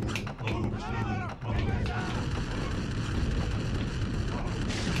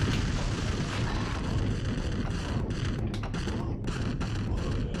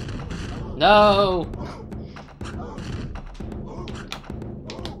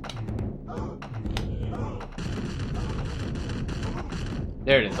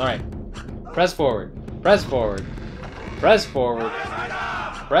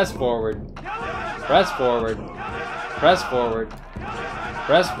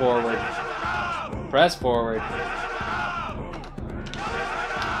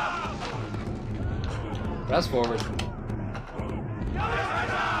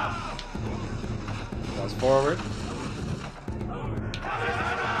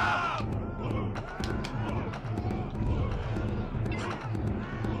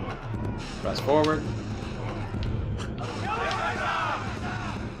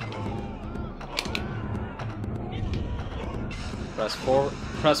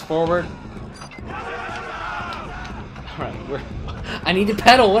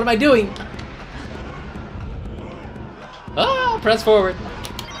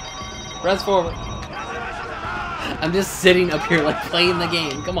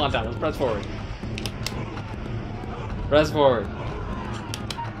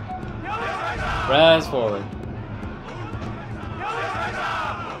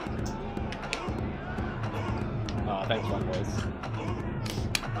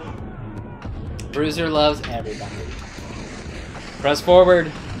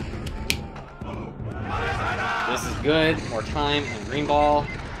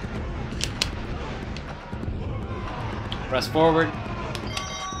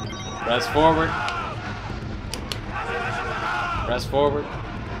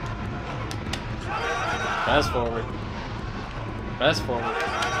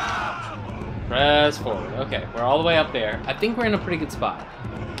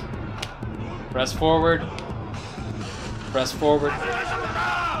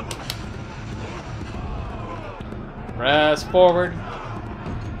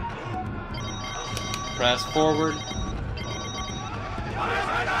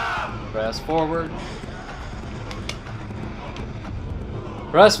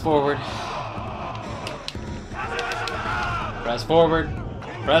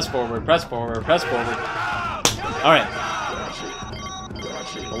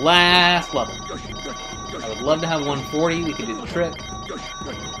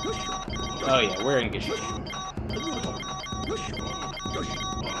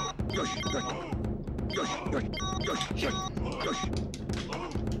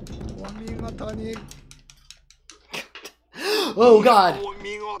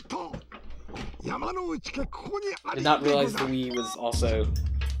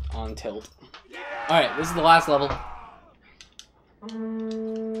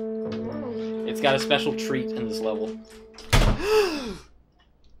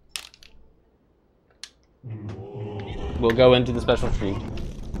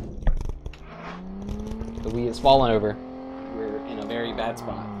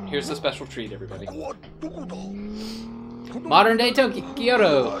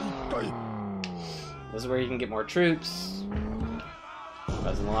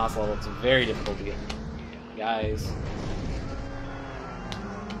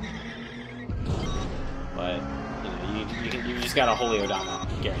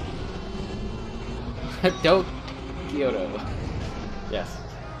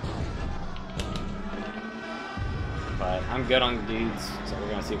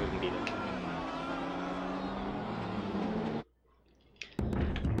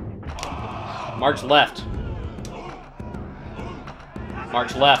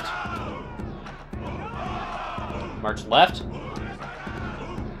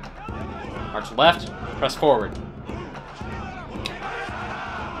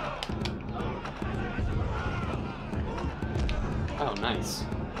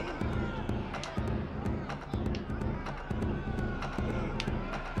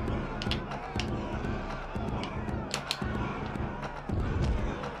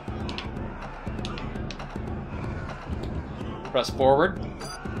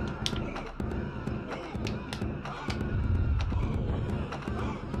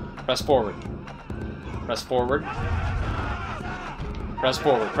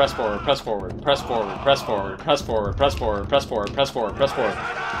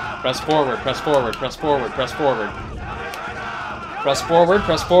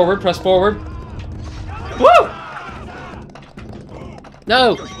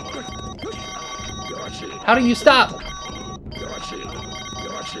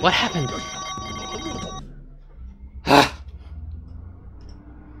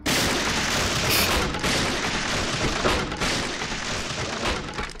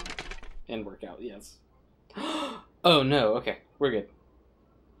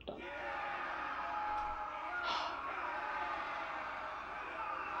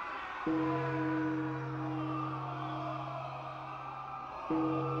 We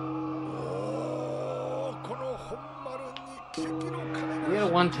had a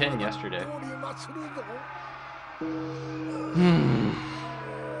 110 yesterday.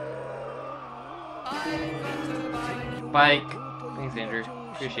 Bike. Thanks, Andrew.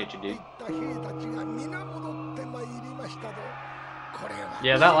 Appreciate you, dude.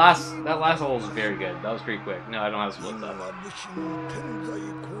 Yeah, that last hole was very good. That was pretty quick. No, I don't have splits up.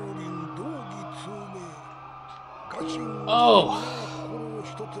 Oh!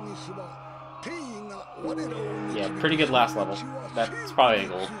 Yeah, pretty good last level. That's probably a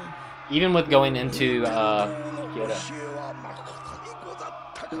goal. Even with going into Kyoto.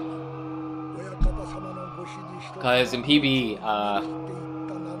 Because in PB, I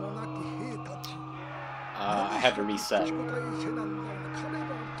had to reset.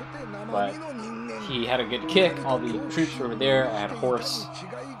 But he had a good kick, all the troops were there, I had a horse,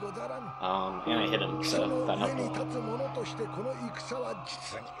 and I hit him, so that helped a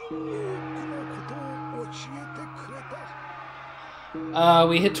lot.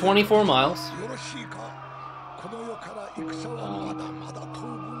 We hit 24 miles.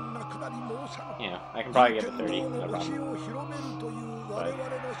 Yeah, I can probably get to 30, no problem. But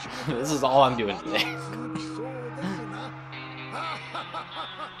this is all I'm doing today.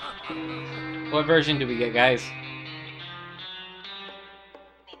 What version do we get, guys?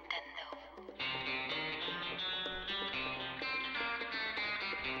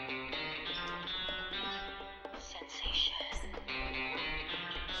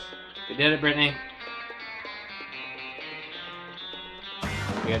 We did it, Brittany.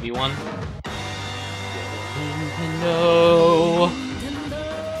 We have you one. No.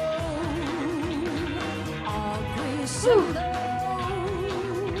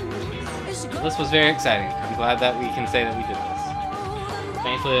 This was very exciting. I'm glad that we can say that we did this.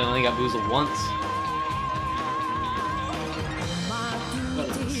 Thankfully, I only got boozled once. But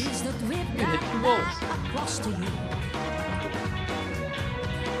we hit 2 goals.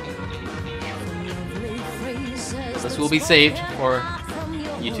 This will be saved for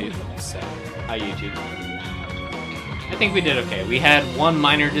YouTube. So, hi YouTube. I think we did okay. We had one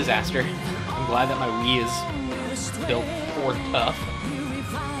minor disaster. I'm glad that my Wii is built for tough.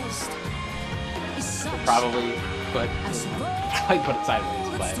 Probably put it sideways,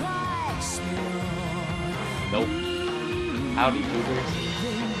 but nope. Howdy, goobers.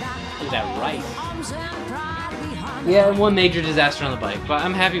 Look at that rice. Yeah, one major disaster on the bike, but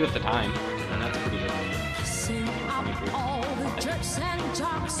I'm happy with the time, and that's pretty good.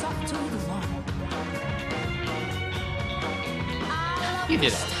 You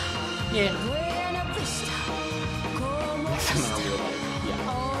did it. Yeah.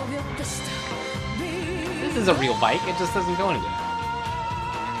 This is a real bike, it just doesn't go anywhere.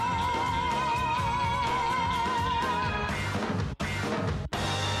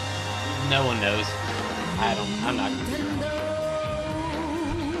 No one knows. I'm not gonna figure it out.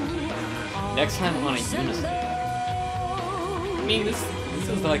 Next time on a unicycle. I mean, this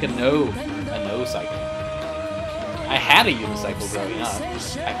is like a no cycle. I had a unicycle growing up.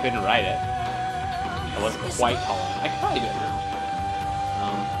 I couldn't ride it. I wasn't quite tall enough. I could probably do it now.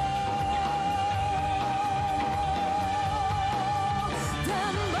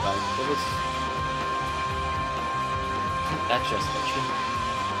 That's just a chin.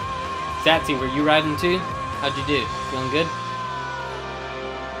 Satsy, were you riding too? How'd you do? Feeling good?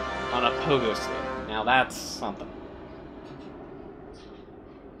 On a pogo stick. Now that's something.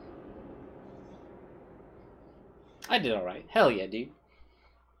 I did alright. Hell yeah, dude.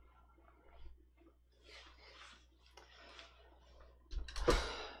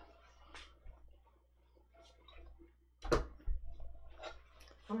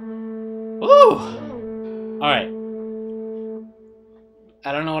 Woo! Alright.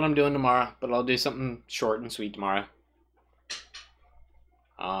 I don't know what I'm doing tomorrow, but I'll do something short and sweet tomorrow.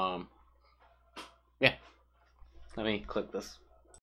 Yeah. Let me click this.